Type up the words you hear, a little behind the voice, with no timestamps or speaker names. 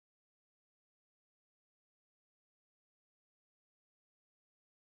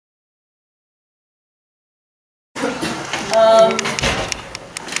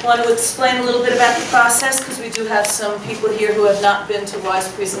Want to explain a little bit about the process, because we do have some people here who have not been to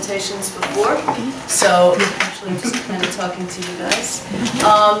WISE presentations before. So actually just kind of talking to you guys.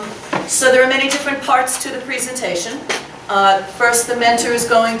 So there are many different parts to the presentation. First, the mentor is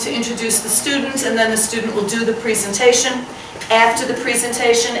going to introduce the student, and then the student will do the presentation. After the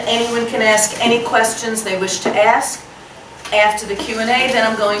presentation, anyone can ask any questions they wish to ask. After the Q&A, then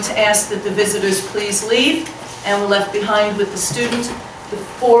I'm going to ask that the visitors please leave, and we're left behind with the student, the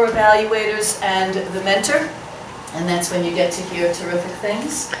 4 evaluators, and the mentor. And that's when you get to hear terrific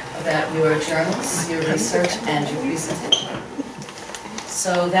things about your journals, your research, and your presentation.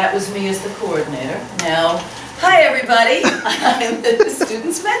 So that was me as the coordinator. Now, hi everybody, I'm the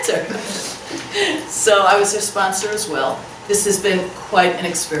student's mentor. So I was their sponsor as well. This has been quite an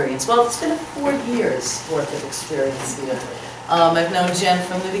experience. Well, it's been 4 years worth of experience here. I've known Jen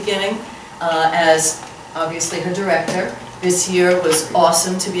from the beginning as obviously her director. This year was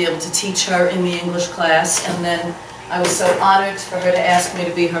awesome to be able to teach her in the English class, and then I was so honored for her to ask me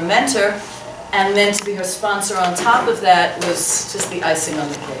to be her mentor, and then to be her sponsor on top of that was just the icing on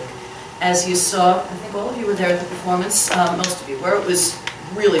the cake. As you saw, I think all of you were there at the performance, most of you were. It was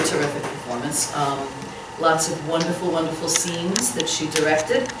really terrific performance. Lots of wonderful, wonderful scenes that she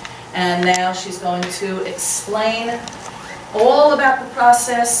directed, and now she's going to explain all about the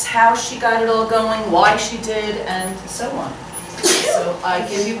process, how she got it all going, why she did, and so on. So I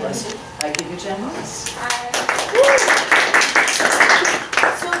give you Blessed, I give you Jen Morris.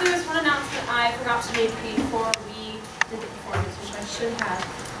 So there was one announcement I forgot to make before we did the performance, which I should have.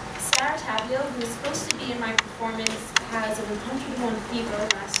 Sarah Tabio, who's supposed to be in my performance, has a 101 fever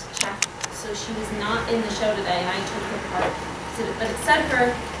last check, so she was not in the show today, and I took her part. But it said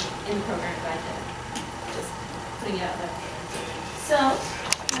her in the program that I did. Just putting it out there. So,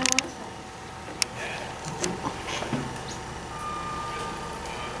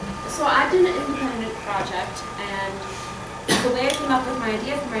 I did an independent project, and the way I came up with my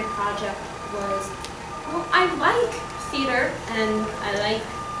idea for my project was, well, I like theater and I like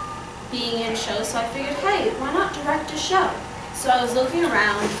being in shows, so I figured, hey, why not direct a show? So I was looking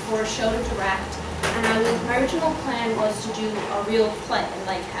around for a show to direct, and my original plan was to do a real play and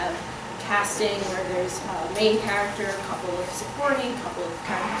like have casting where there's a main character, a couple of supporting, a couple of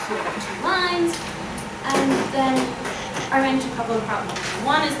characters who have 2 lines, and then I ran into a couple of problems.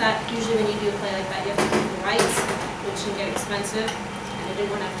 One is that usually when you do a play like that, you have to pay the rights, which can get expensive, and I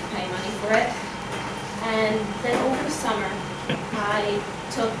didn't want to have to pay money for it. And then over the summer, I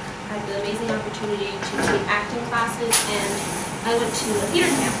had the amazing opportunity to take acting classes, and I went to a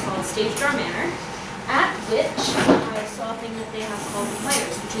theater camp called Stage Door Manor, at which I saw a thing that they have called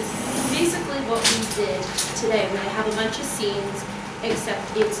Players, which is basically what we did today, where they have a bunch of scenes, except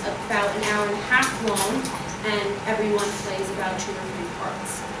it's about an hour and a half long, and everyone plays about 2 or 3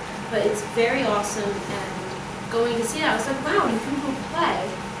 parts. But it's very awesome, and going to see that, I was like, wow, you can do a play,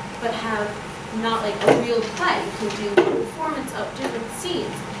 but have not like a real play. You can do a performance of different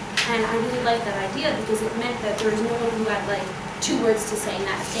scenes. And I really liked that idea because it meant that there was no one who had like 2 words to say and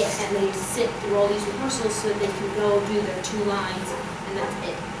that's it. And they sit through all these rehearsals so that they can go do their 2 lines and that's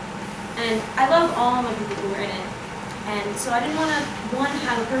it. And I love all of the people who were in it. And so I didn't want to,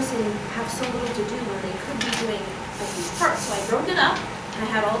 have a person have so little to do when they could be doing a huge part. So I broke it up and I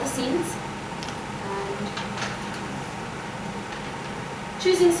had all the scenes. And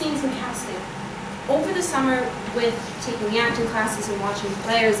choosing scenes and casting. Over the summer, with taking the acting classes and watching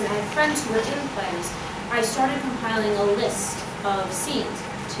players, and I had friends who were in players, I started compiling a list of scenes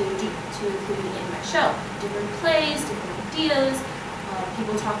to include in my show. Different plays, different ideas,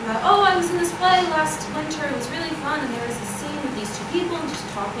 people talking about, oh, I was in this play last winter, it was really fun, and there was a scene with these 2 people and just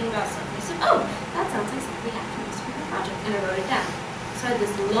talking about something. I said, oh, that sounds like something I can use for the project, and I wrote it down. So I had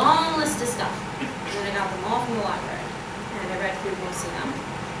this long list of stuff, and then I got them all from the library, and I read through most of them.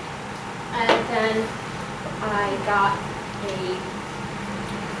 And then I got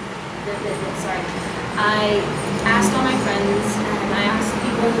I asked all my friends, and I asked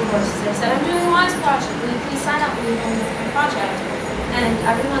people in the courses, I said, I'm doing a WISE project, will you please sign up for my project? And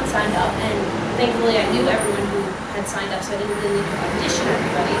everyone signed up, and thankfully I knew everyone who had signed up, so I didn't really need to audition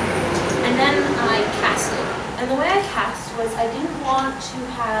everybody. And then I casted. And the way I cast was I didn't want to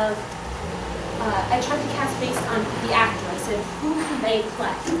have, I tried to cast based on the actor. I said, who can they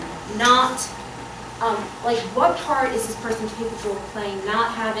play? Not, like, what part is this person capable of playing?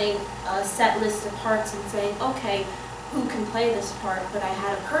 Not having a set list of parts and saying, okay, who can play this part? But I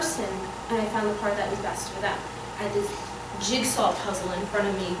had a person, and I found the part that was best for them. I had this jigsaw puzzle in front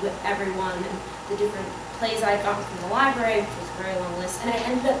of me with everyone and the different plays I got from the library, which was a very long list, and I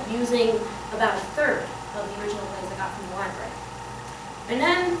ended up using about 1/3 of the original plays I got from the library. And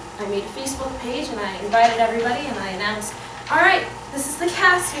then I made a Facebook page and I invited everybody and I announced, all right, this is the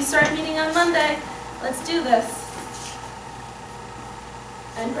cast, we start meeting on Monday, let's do this.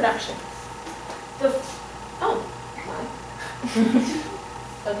 And production.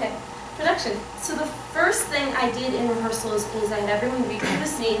 Okay, production. So the first thing I did in rehearsals is I had everyone read through the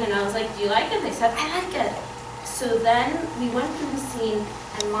scene and I was like, do you like it? They said, I like it. So then we went through the scene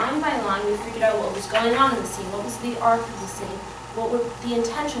and line by line we figured out what was going on in the scene, what was the arc of the scene, what were the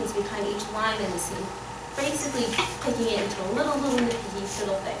intentions behind each line in the scene. Basically picking it into little nitpicky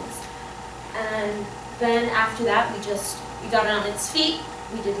little things. And then after that we got it on its feet.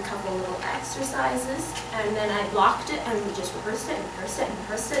 We did a couple little exercises, and then I blocked it, and we just rehearsed it, and rehearsed it, and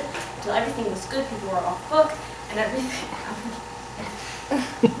rehearsed it, until everything was good, people were off book, and everything.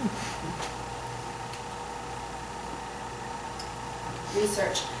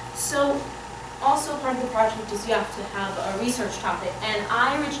 Research. So, also part of the project is you have to have a research topic, and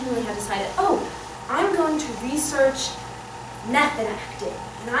I originally had decided, oh, I'm going to research method acting,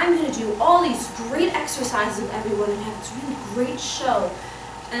 and I'm going to do all these great exercises with everyone and have this really great show.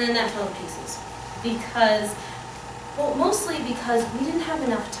 And then that fell to pieces because, well, mostly because we didn't have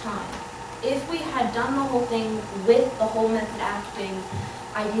enough time. If we had done the whole thing with the whole method acting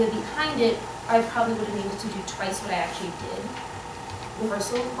idea behind it, I probably would have needed to do twice what I actually did,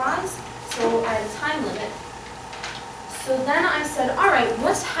 rehearsal-wise, so I had a time limit. So then I said, all right,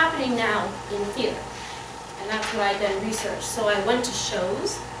 what's happening now in theater? And that's what I then researched. So I went to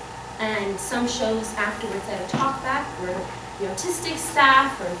shows, and some shows afterwards I had a talk back where the artistic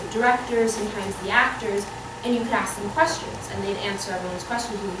staff or the director, sometimes the actors, and you could ask them questions and they'd answer everyone's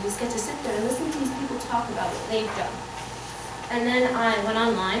questions and you just get to sit there and listen to these people talk about what they've done. And then I went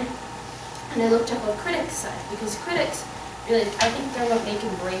online and I looked up what critics said, because critics really, I think they're what make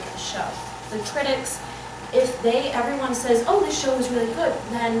and break a show. The critics, if everyone says, oh, this show is really good,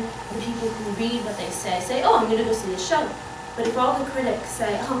 then the people who read what they say, oh, I'm going to go see this show. But if all the critics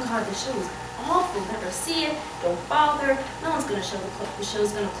say, oh God, this show is awful, never see it, don't bother, no one's going to show the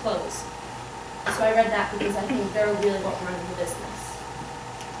show's going to close. So I read that because I think they're really what runs the business.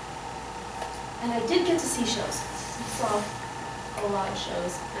 And I did get to see shows. I saw a lot of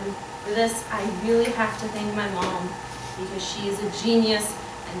shows. And for this, I really have to thank my mom, because she is a genius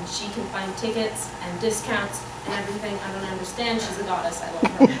and she can find tickets and discounts and everything. I don't understand. She's a goddess. I love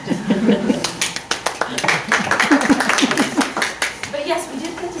her. But yes, we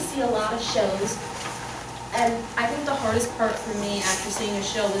did get to see a lot of shows. And I think the hardest part for me after seeing a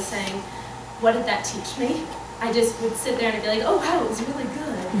show was saying, what did that teach me? I just would sit there and I'd be like, oh wow, it was really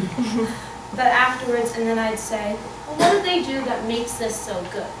good. But afterwards, and then I'd say, well, what did they do that makes this so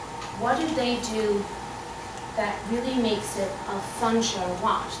good? What did they do that really makes it a fun show to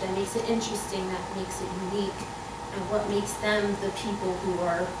watch, that makes it interesting, that makes it unique, and what makes them the people who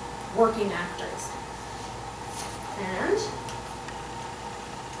are working actors? And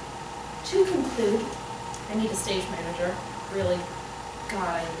to conclude, I need a stage manager, really. God,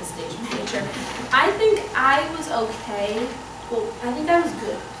 I need a stage manager. I think I was okay, well, I think I was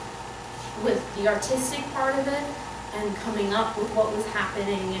good with the artistic part of it and coming up with what was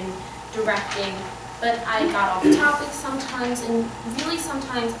happening and directing, but I got off topic sometimes, and really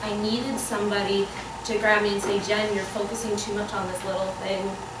sometimes I needed somebody to grab me and say, Jen, you're focusing too much on this little thing.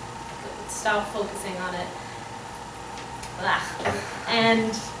 Stop focusing on it. Blah.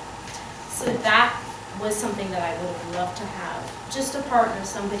 And so that was something that I would have loved to have. Just a partner,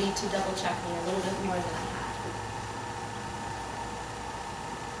 somebody to double check me a little bit more than I had.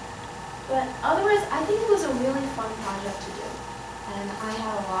 But otherwise, I think it was a really fun project to do. And I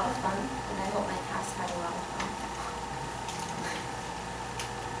had a lot of fun, and I hope my cast had a lot of fun.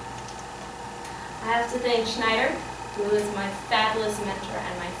 I have to thank Schneider, who is my fabulous mentor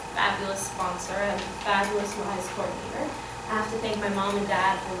and my fabulous sponsor and fabulous RISE coordinator. I have to thank my mom and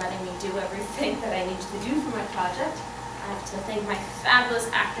dad for letting me do everything that I needed to do for my project. I have to thank my fabulous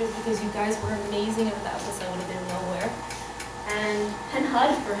actors, because you guys were amazing, and without this I would have been nowhere. And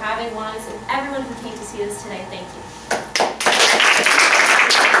HUD for having us, and everyone who came to see us today, thank you.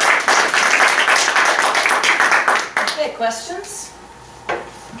 Okay, questions?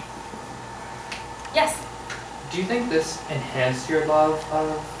 Yes? Do you think this enhanced your love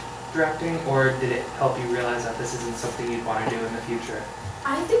of directing, or did it help you realize that this isn't something you'd want to do in the future?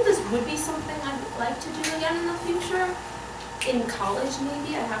 I think this would be something I'd like to do again in the future. In college,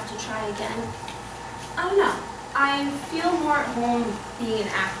 maybe. I'd have to try again. I don't know. I feel more at home being an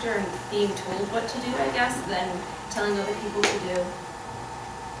actor and being told what to do, I guess, than telling other people to do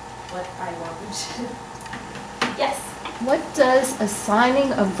what I want them to do. Yes? What does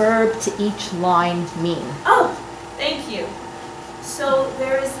assigning a verb to each line mean? Oh, thank you. So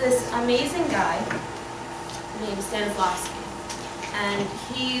there is this amazing guy named Stanislavski, and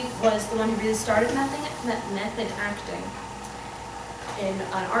he was the one who really started method acting in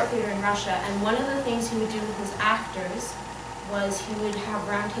an art theater in Russia. And one of the things he would do with his actors was he would have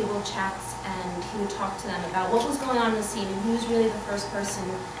roundtable chats, and he would talk to them about what was going on in the scene and who was really the first person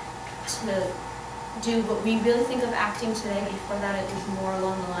to do what we really think of acting today. Before that, it was more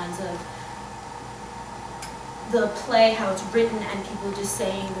along the lines of the play, how it's written, and people just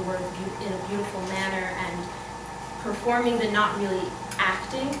saying the word in a beautiful manner and performing, but not really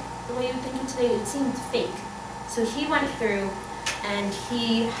acting the way you would think it today. It seemed fake. So he went through and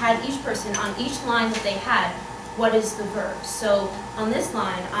he had each person on each line that they had, what is the verb? So on this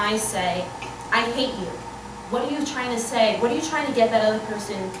line, I say, I hate you. What are you trying to say? What are you trying to get that other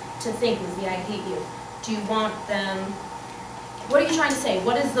person to think with the I hate you? Do you want them, what are you trying to say?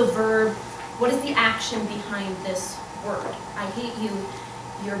 What is the verb? What is the action behind this word? I hate you.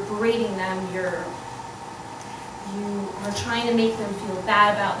 You're berating them. You are trying to make them feel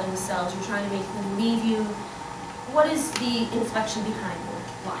bad about themselves. You're trying to make them leave you. What is the inflection behind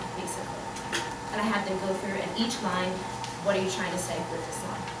the line, basically? And I had them go through and each line, what are you trying to say with this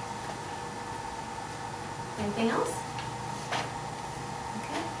line? Anything else?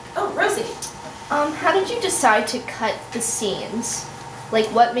 Okay. Oh, Rosie. How did you decide to cut the scenes? Like,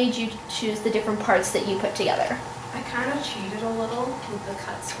 what made you choose the different parts that you put together? I kind of cheated a little with the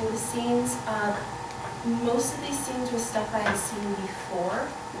cuts for the scenes. Most of these scenes were stuff I had seen before,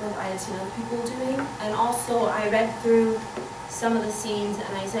 that I had seen other people doing. And also, I read through some of the scenes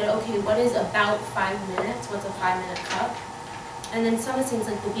and I said, okay, what is about 5 minutes? What's a 5-minute cut? And then some of the scenes,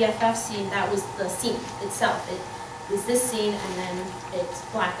 like the BFF scene, that was the scene itself. It was this scene and then it's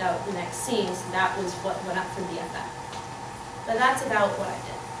blacked out the next scene, so that was what went up for BFF. But that's about what I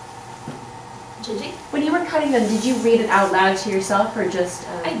did. Gigi? When you were cutting them, did you read it out loud to yourself or just...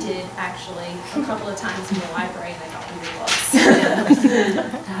 I did, actually, a couple of times in the library, and I got really lost.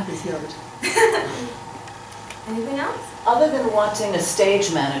 That happens here all the time. Anything else? Other than wanting a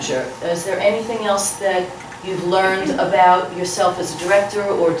stage manager, is there anything else that you've learned about yourself as a director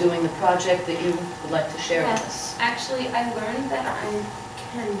or doing the project that you would like to share with us? Actually, I learned that I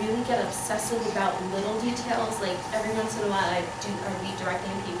can really get obsessive about little details. Like every once in a while I'd be directing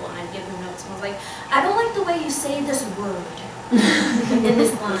people and I'd give them notes and I was like, I don't like the way you say this word in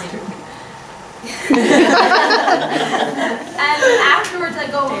this line. And afterwards I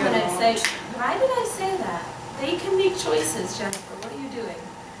go home and I'd say, why did I say that? They can make choices, Jennifer. What are you doing?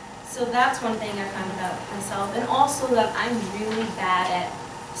 So that's one thing I found about myself. And also that I'm really bad at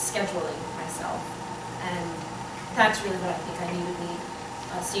scheduling myself. And that's really what I think I need to be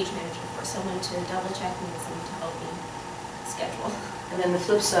a stage manager for, someone to double check me and someone to help me schedule. And then the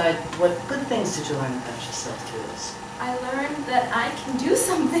flip side, what good things did you learn about yourself through this? I learned that I can do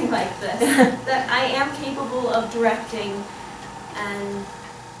something like this, that I am capable of directing, and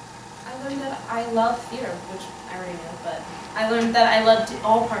I learned that I love theater, which I already know, but I learned that I loved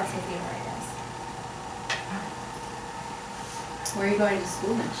all parts of theater, I guess. Where are you going to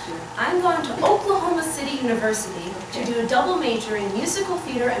school next year? I'm going to Oklahoma City University to do a double major in musical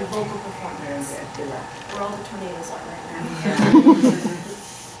theater and vocal performance. Where all the tornadoes are right now.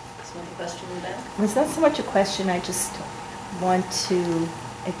 Is one question in the back? Was not so much a question, I just want to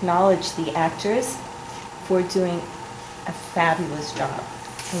acknowledge the actors for doing a fabulous job.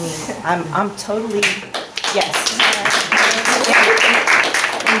 I mean, I'm totally, yes.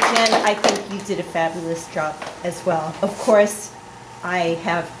 And Jen, I think you did a fabulous job as well. Of course, I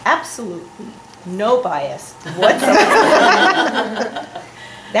have absolutely no bias whatsoever.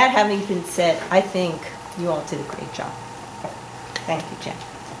 That having been said, I think you all did a great job. Thank you, Jen.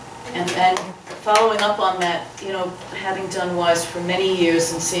 And following up on that, you know, having done WISE for many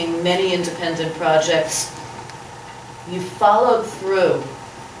years and seeing many independent projects, you followed through,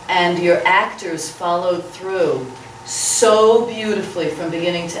 and your actors followed through so beautifully from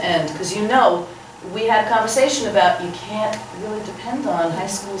beginning to end. Because you know, we had a conversation about you can't really depend on high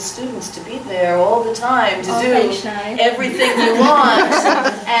school students to be there all the time to do everything you want.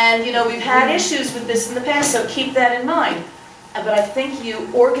 And you know, we've had issues with this in the past, so keep that in mind. But I think you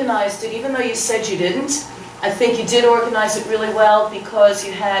organized it, even though you said you didn't, I think you did organize it really well because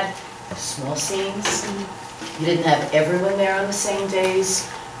you had small scenes, you didn't have everyone there on the same days,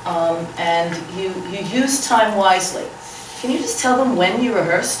 and you used time wisely. Can you just tell them when you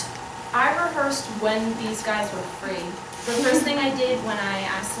rehearsed? I rehearsed when these guys were free. The first thing I did when I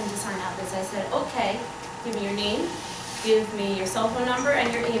asked them to sign up is I said, okay, give me your name, give me your cell phone number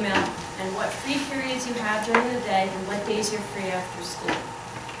and your email, and what free periods you have during the day and what days you're free after school.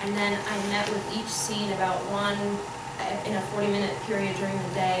 And then I met with each scene about one in a 40-minute period during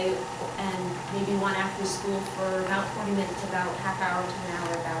the day, and maybe one after school for about 40 minutes, about half hour to an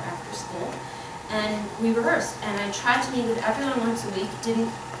hour about after school. And we rehearsed, and I tried to meet with everyone once a week, didn't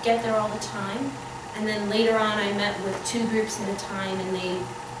get there all the time. And then later on I met with 2 groups at a time, and they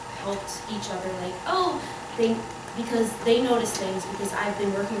helped each other, like, because they noticed things, because I've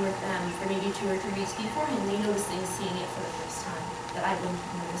been working with them for maybe 2 or 3 weeks beforehand, they noticed things seeing it for the first time that I wouldn't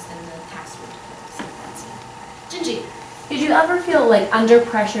have noticed in the cast would see that scene. Gingy. Did you ever feel like under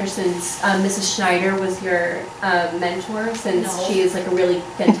pressure since Mrs. Schneider was your mentor, since No. she is like a really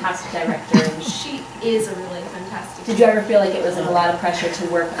fantastic director? And She is a really fantastic. did you ever feel like it was like a lot of pressure to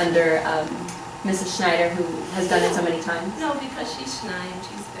work under Mrs. Schneider, who has done it so many times? No, because she's Schneider and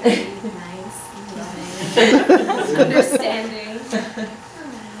she's very nice, loving, understanding.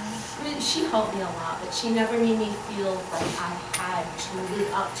 I mean, she helped me a lot, but she never made me feel like I had to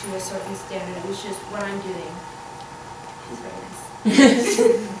live up to a certain standard. It was just what I'm doing. She's very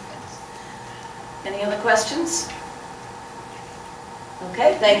nice. Any other questions?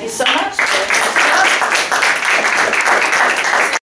 Okay, thank you so much.